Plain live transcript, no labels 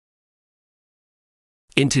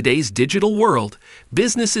In today's digital world,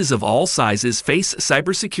 businesses of all sizes face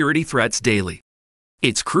cybersecurity threats daily.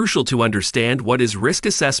 It's crucial to understand what is risk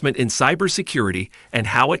assessment in cybersecurity and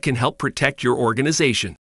how it can help protect your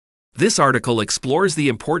organization. This article explores the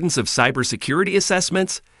importance of cybersecurity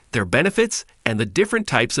assessments, their benefits, and the different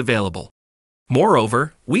types available.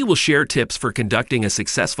 Moreover, we will share tips for conducting a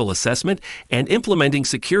successful assessment and implementing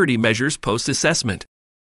security measures post-assessment.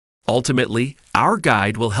 Ultimately, our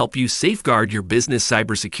guide will help you safeguard your business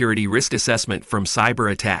cybersecurity risk assessment from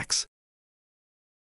cyber attacks.